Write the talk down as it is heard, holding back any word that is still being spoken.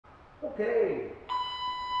Okay.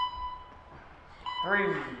 3,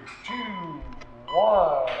 2,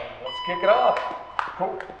 1. Let's kick it off.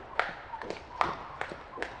 Cool.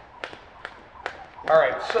 All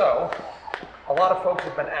right, so a lot of folks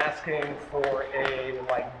have been asking for a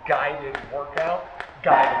guided workout,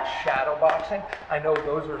 guided shadow boxing. I know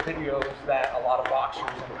those are videos that a lot of boxers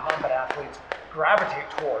and combat athletes gravitate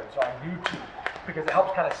towards on YouTube because it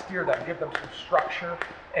helps kind of steer them, give them some structure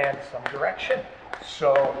and some direction.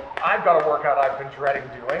 So I've got a workout I've been dreading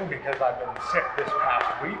doing because I've been sick this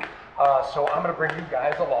past week. So I'm going to bring you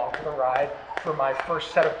guys along for the ride for my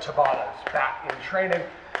first set of TABATAs back in training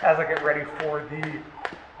as I get ready for the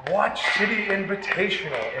Watch City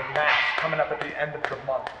Invitational in Mass coming up at the end of the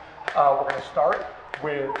month. We're going to start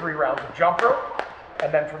with 3 rounds of jump rope,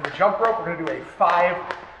 and then from the jump rope we're going to do a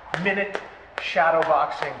 5-minute shadow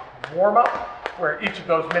boxing warm-up where each of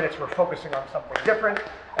those minutes we're focusing on something different,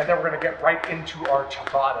 and then we're going to get right into our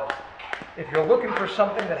TABATAs. If you're looking for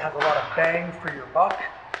something that has a lot of bang for your buck,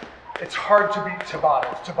 it's hard to beat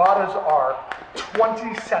TABATAs. TABATAs are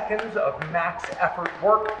 20 seconds of max effort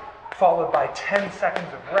work followed by 10 seconds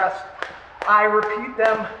of rest. I repeat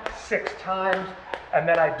them 6 times, and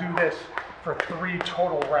then I do this for 3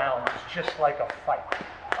 total rounds, just like a fight.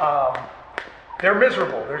 They're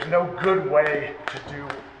miserable. There's no good way to do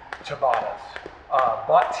TABATAs,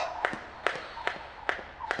 but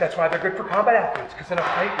that's why they're good for combat athletes, because in a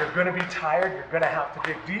fight you're going to be tired, you're going to have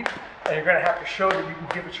to dig deep, and you're going to have to show that you can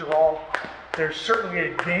give it your all. There's certainly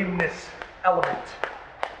a gameness element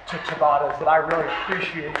to TABATAs that I really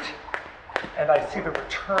appreciate and I see the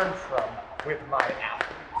return from with my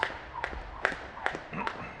athletes.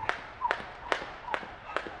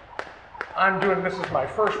 I'm doing this as my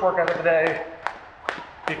first workout of the day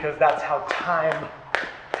because that's how time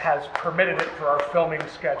has permitted it for our filming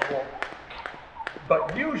schedule.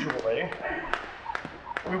 But usually,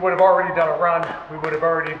 we would have already done a run, we would have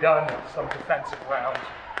already done some defensive rounds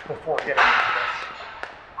before getting into this.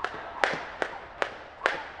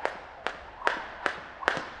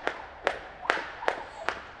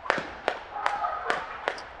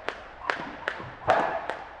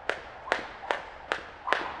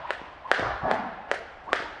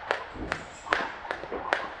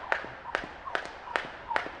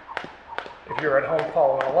 If you're at home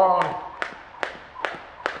following along,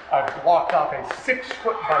 I've blocked off a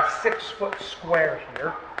 6-foot by 6-foot square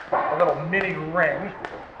here, a little mini ring.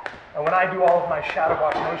 And when I do all of my shadow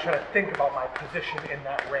boxing, I always try to think about my position in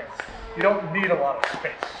that ring. You don't need a lot of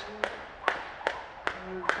space.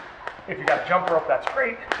 If you got a jump rope, that's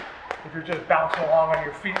great. If you're just bouncing along on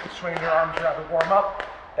your feet and swinging your arms around to warm up,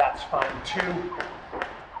 that's fine too.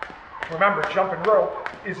 Remember, jumping rope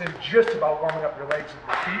isn't just about warming up your legs and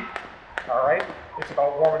your feet. All right, it's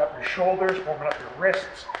about warming up your shoulders, warming up your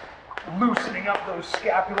wrists, loosening up those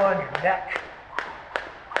scapula and your neck.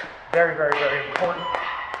 Very, very, very important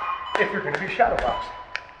if you're going to be shadow boxing.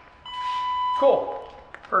 Cool.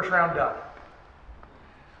 First round done.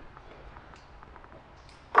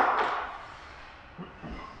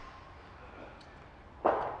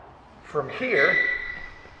 From here,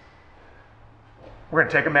 we're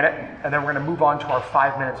going to take a minute and then we're going to move on to our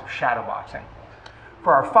 5 minutes of shadow boxing.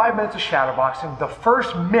 For our 5 minutes of shadow boxing, the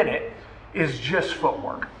first minute is just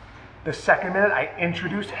footwork. The second minute, I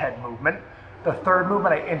introduce head movement. The third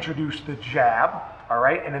movement, I introduce the jab, all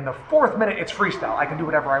right? And in the 4th minute, it's freestyle. I can do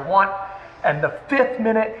whatever I want. And the 5th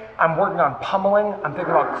minute, I'm working on pummeling. I'm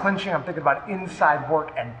thinking about clinching. I'm thinking about inside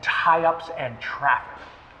work and tie-ups and traffic,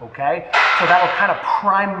 okay? So that'll kind of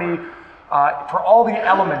prime me for all the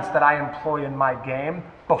elements that I employ in my game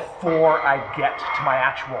before I get to my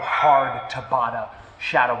actual hard Tabata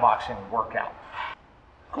shadow boxing workout.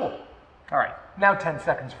 Cool. All right, now 10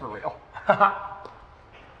 seconds for real.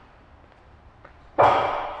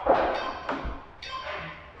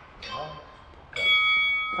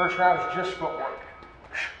 First round is just footwork.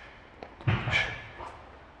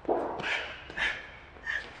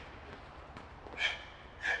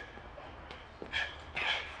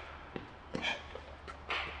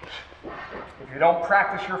 If you don't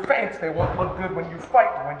practice your feints, they won't look good when you fight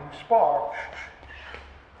and when you spar.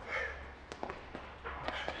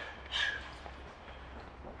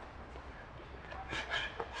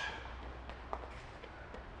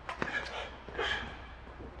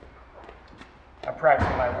 I'm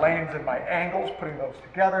practicing my lanes and my angles, putting those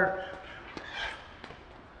together.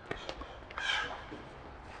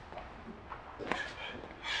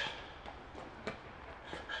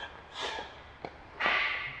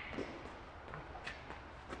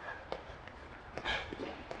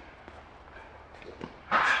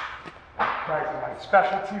 Practicing my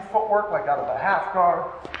specialty footwork like out of the half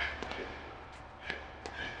guard.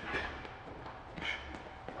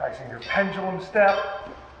 Practicing your pendulum step.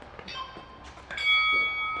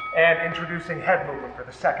 And introducing head movement for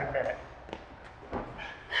the second minute.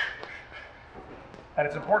 And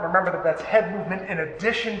it's important to remember that that's head movement in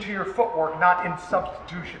addition to your footwork, not in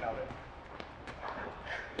substitution of it.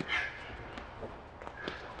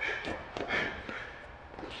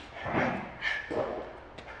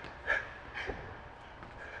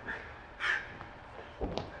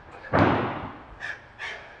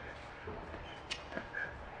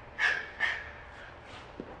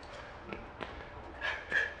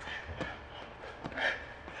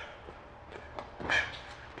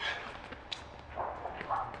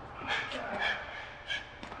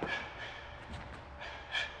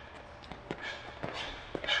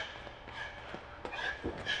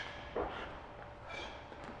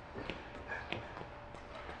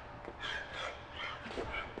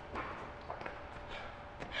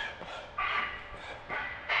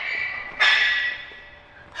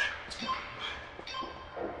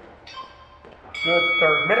 Good.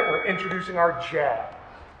 Third minute, we're introducing our jab.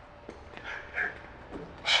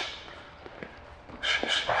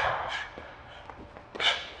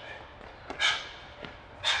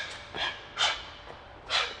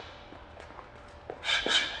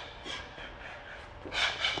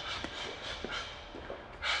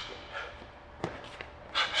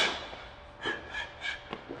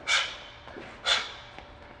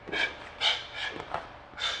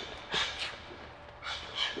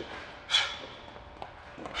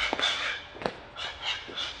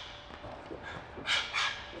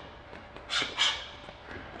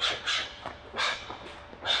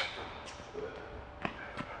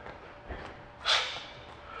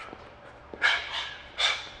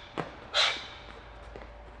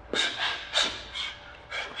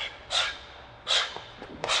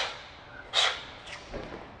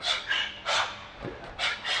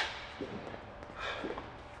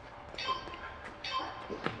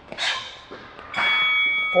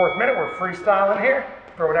 Fourth minute, we're freestyling here.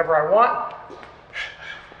 Throw whatever I want.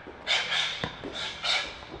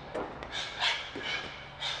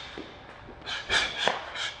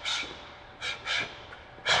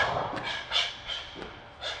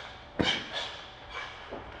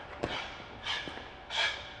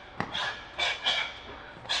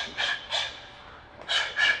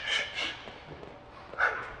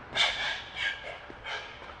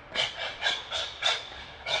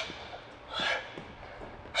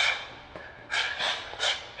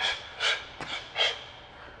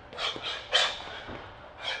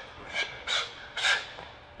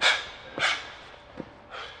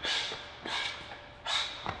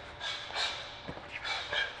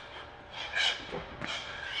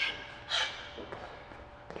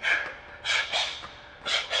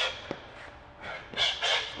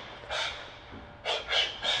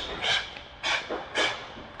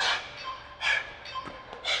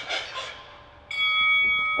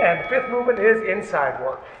 And fifth movement is inside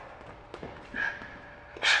work.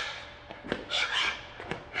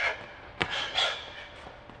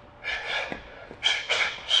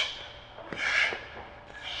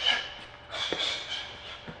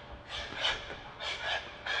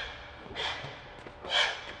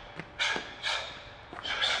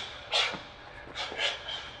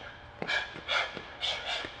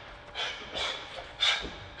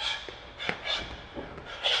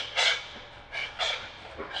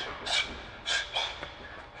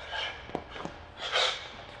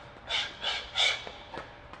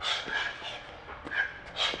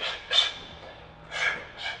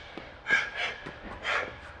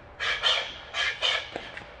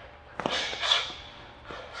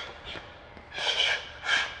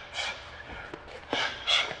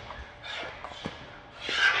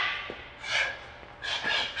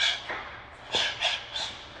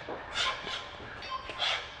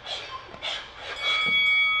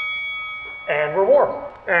 And we're warm.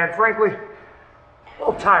 And frankly, a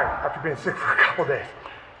little tired after being sick for a couple days.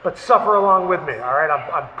 But suffer along with me, all right?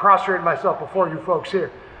 I'm prostrating myself before you folks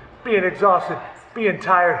here. Being exhausted, being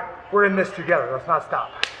tired, we're in this together. Let's not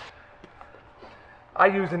stop. I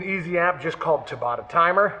use an easy app just called Tabata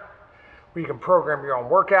Timer, where you can program your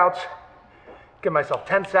own workouts. Give myself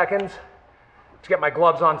 10 seconds to get my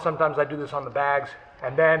gloves on. Sometimes I do this on the bags.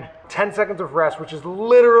 And then 10 seconds of rest, which is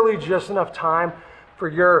literally just enough time for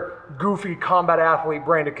your goofy combat athlete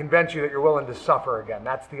brain to convince you that you're willing to suffer again.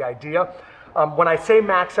 That's the idea. When I say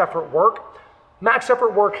max effort work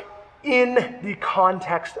in the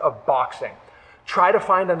context of boxing. Try to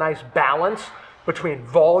find a nice balance between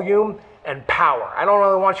volume and power. I don't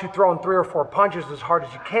really want you throwing 3 or 4 punches as hard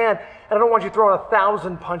as you can, and I don't want you throwing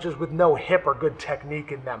 1,000 punches with no hip or good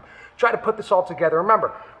technique in them. Try to put this all together.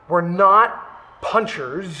 Remember, we're not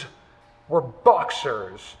punchers, we're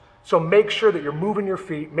boxers. So make sure that you're moving your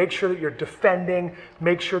feet, make sure that you're defending,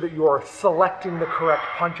 make sure that you're selecting the correct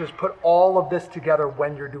punches. Put all of this together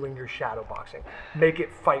when you're doing your shadow boxing. Make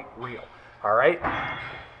it fight real, all right?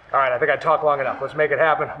 All right, I think I talked long enough. Let's make it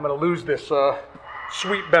happen. I'm gonna lose this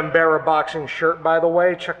sweet Bambara boxing shirt, by the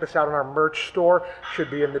way. Check this out on our merch store.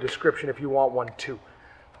 Should be in the description if you want one too.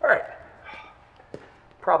 All right,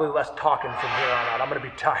 probably less talking from here on out. I'm gonna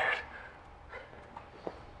be tired.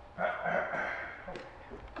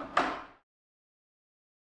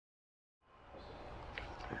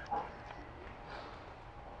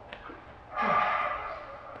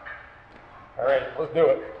 All right, let's do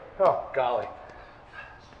it. Oh, golly.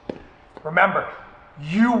 Remember,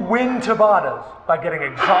 you win Tabatas by getting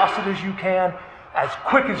exhausted as you can, as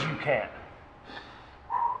quick as you can.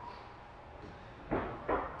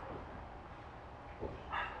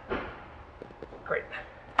 Great.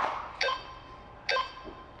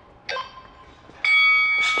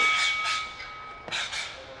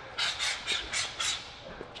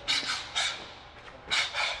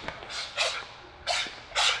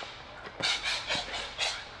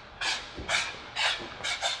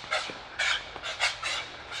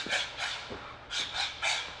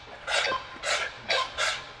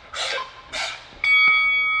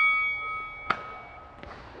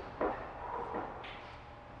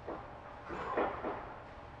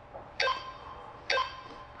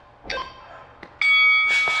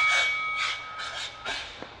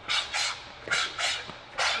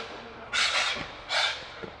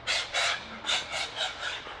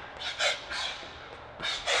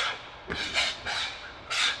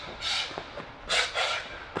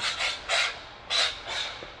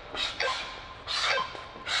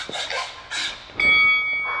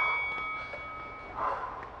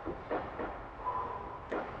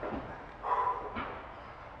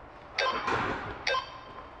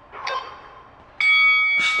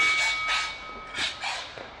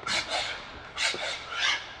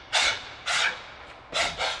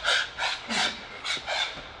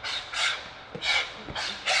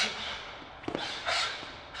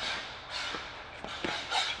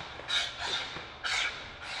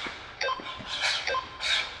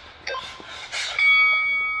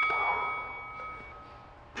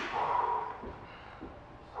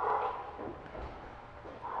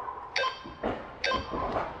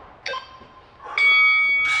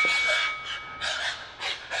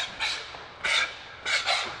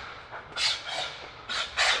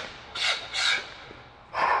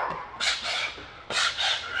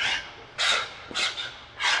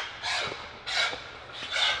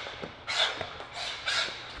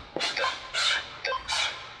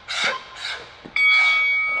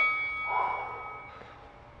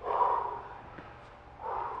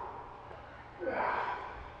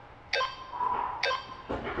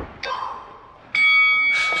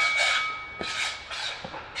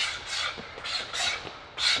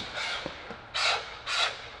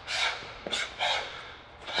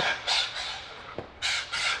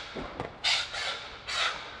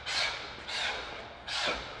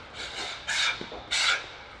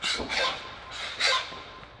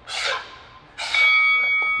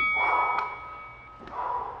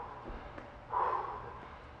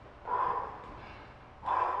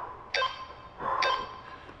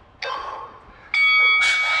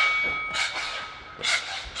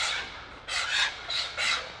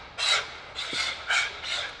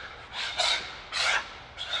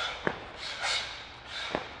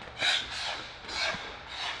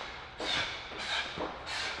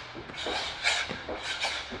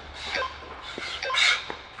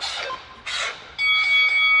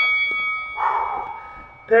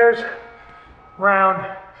 There's round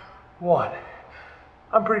one.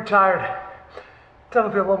 I'm pretty tired.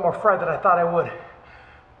 Definitely feel a little more fried than I thought I would.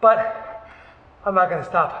 But I'm not gonna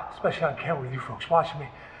stop, especially on camera with you folks watching me.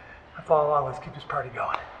 I follow along, let's keep this party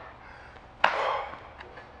going.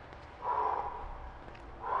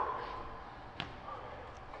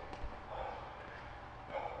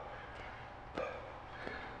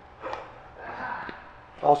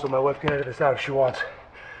 Also, my wife can edit this out if she wants.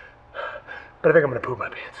 But I think I'm gonna poop my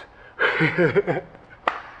pants.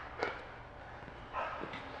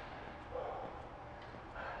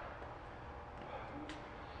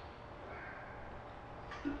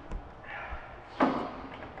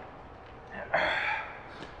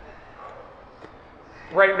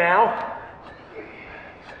 Right now,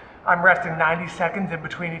 I'm resting 90 seconds in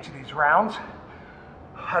between each of these rounds.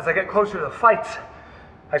 As I get closer to the fights,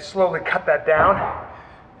 I slowly cut that down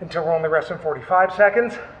until we're only resting 45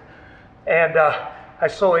 seconds. And I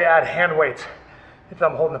slowly add hand weights. If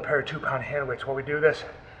I'm holding a pair of 2-pound hand weights while we do this,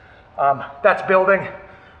 That's building.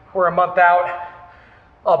 We're a month out.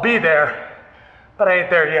 I'll be there, but I ain't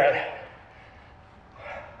there yet.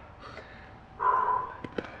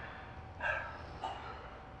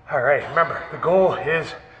 All right, remember, the goal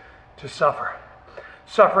is to suffer.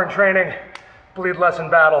 Suffer in training, bleed less in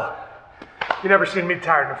battle. You never seen me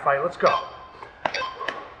tired in a fight. Let's go.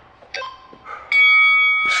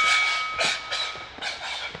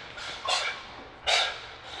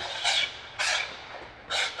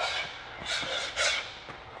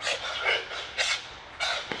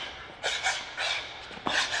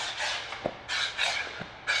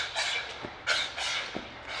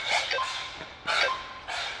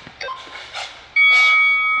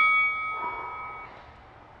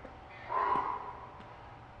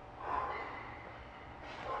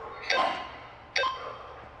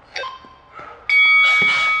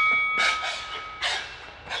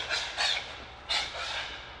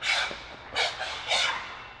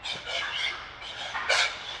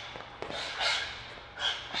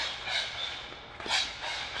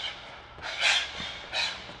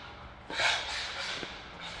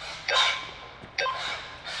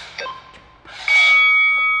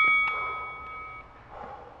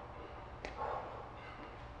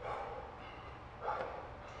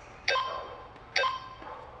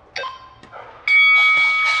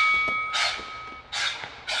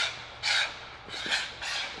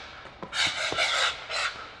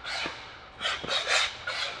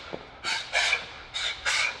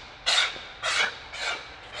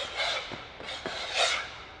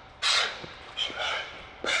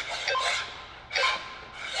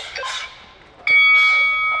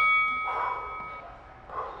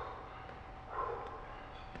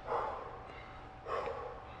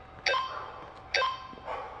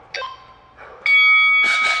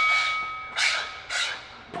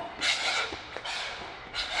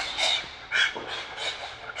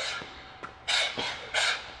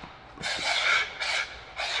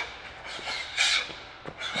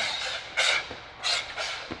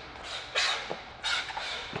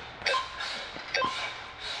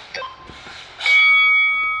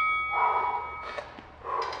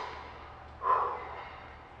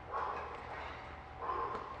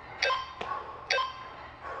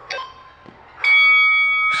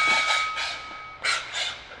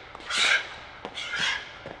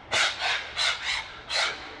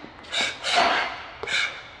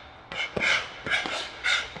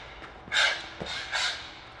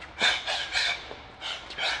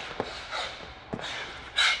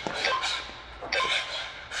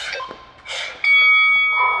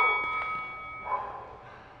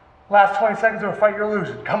 Last 20 seconds of a fight, you're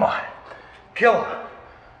losing. Come on. Kill him.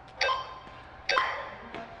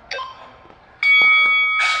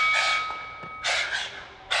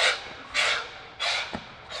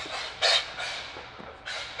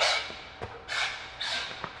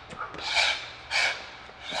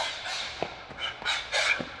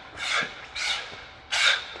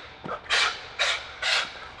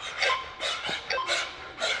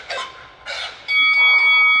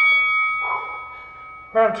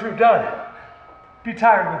 Round 2 done. Be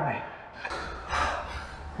tired with me.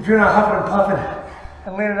 If you're not huffing and puffing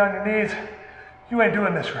and leaning on your knees, you ain't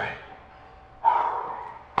doing this right.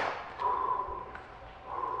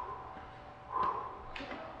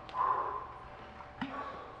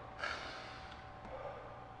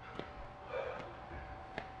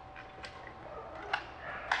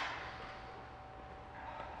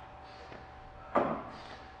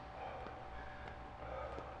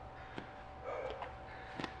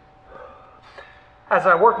 As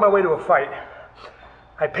I work my way to a fight,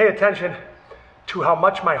 I pay attention to how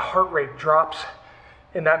much my heart rate drops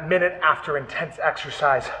in that minute after intense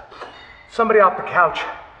exercise. Somebody off the couch,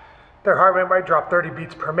 their heart rate might drop 30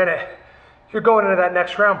 beats per minute. You're going into that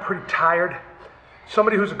next round pretty tired.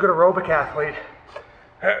 Somebody who's a good aerobic athlete,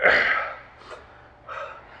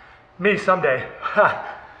 me someday,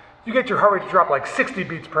 you get your heart rate to drop like 60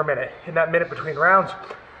 beats per minute in that minute between rounds.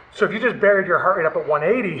 So if you just buried your heart rate up at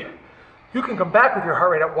 180, you can come back with your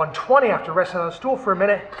heart rate at 120 after resting on the stool for a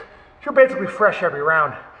minute. You're basically fresh every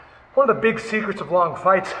round. One of the big secrets of long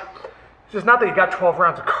fights is just not that you got 12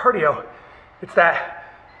 rounds of cardio, it's that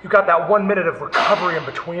you got that 1 minute of recovery in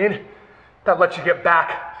between that lets you get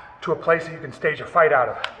back to a place that you can stage a fight out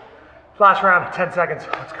of. Last round, 10 seconds,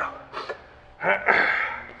 let's go.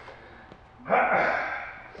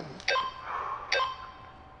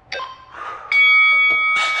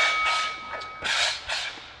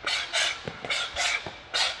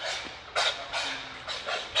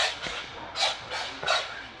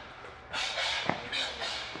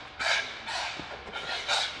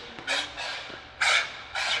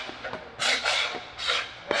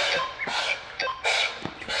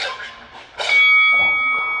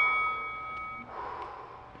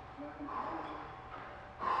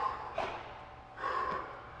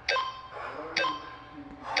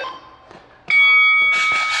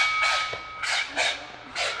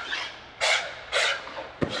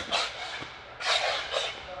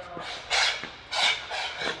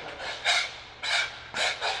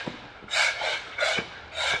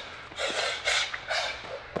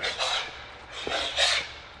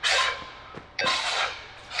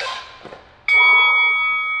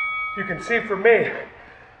 can see for me,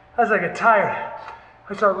 as I get tired,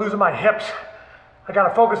 I start losing my hips. I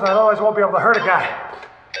gotta focus on it, otherwise I won't be able to hurt a guy.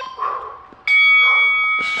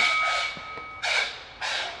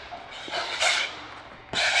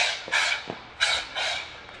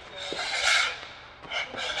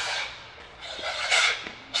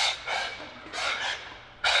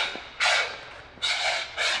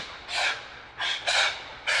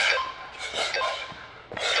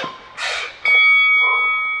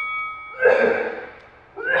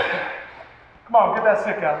 Come on, get that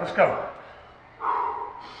sit down, let's go.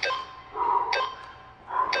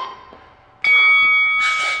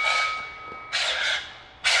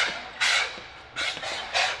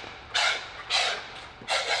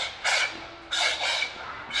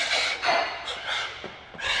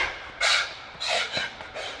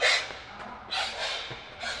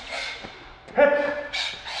 Hips.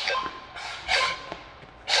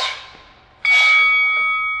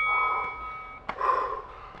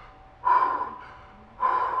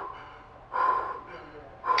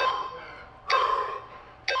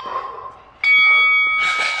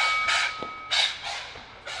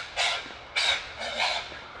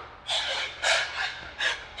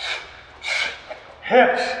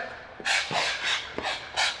 Hips.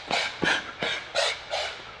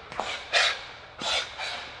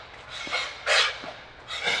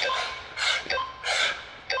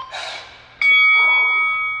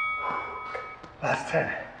 Last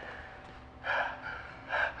 10.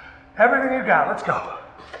 Everything you got, let's go.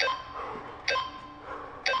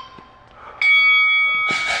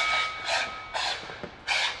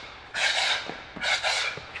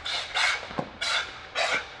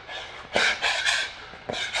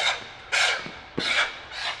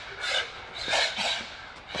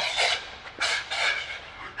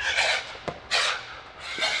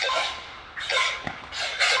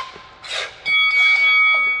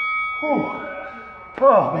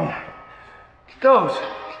 Oh man,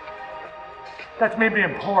 that's me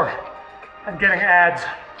being poor and getting ads.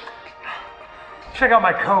 Check out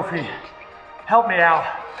my Ko-fi, help me out,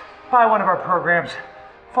 buy one of our programs,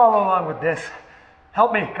 follow along with this.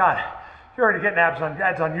 Help me, God, you're already getting ads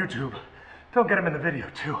on YouTube. Don't get them in the video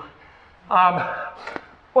too.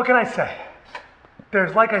 What can I say?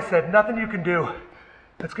 There's, like I said, nothing you can do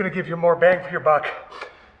that's gonna give you more bang for your buck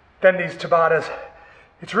than these Tabatas.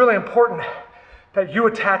 It's really important that you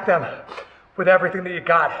attack them with everything that you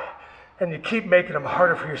got and you keep making them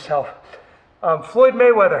harder for yourself. Floyd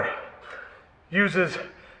Mayweather uses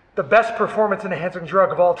the best performance enhancing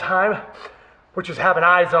drug of all time, which is having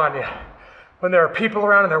eyes on you. When there are people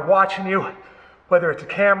around and they're watching you, whether it's a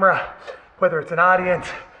camera, whether it's an audience,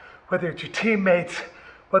 whether it's your teammates,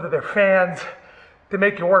 whether they're fans, they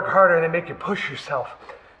make you work harder and they make you push yourself,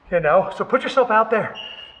 you know? So put yourself out there,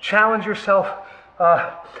 challenge yourself,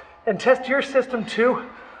 and test your system too.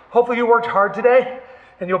 Hopefully you worked hard today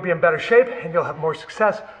and you'll be in better shape and you'll have more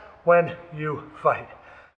success when you fight.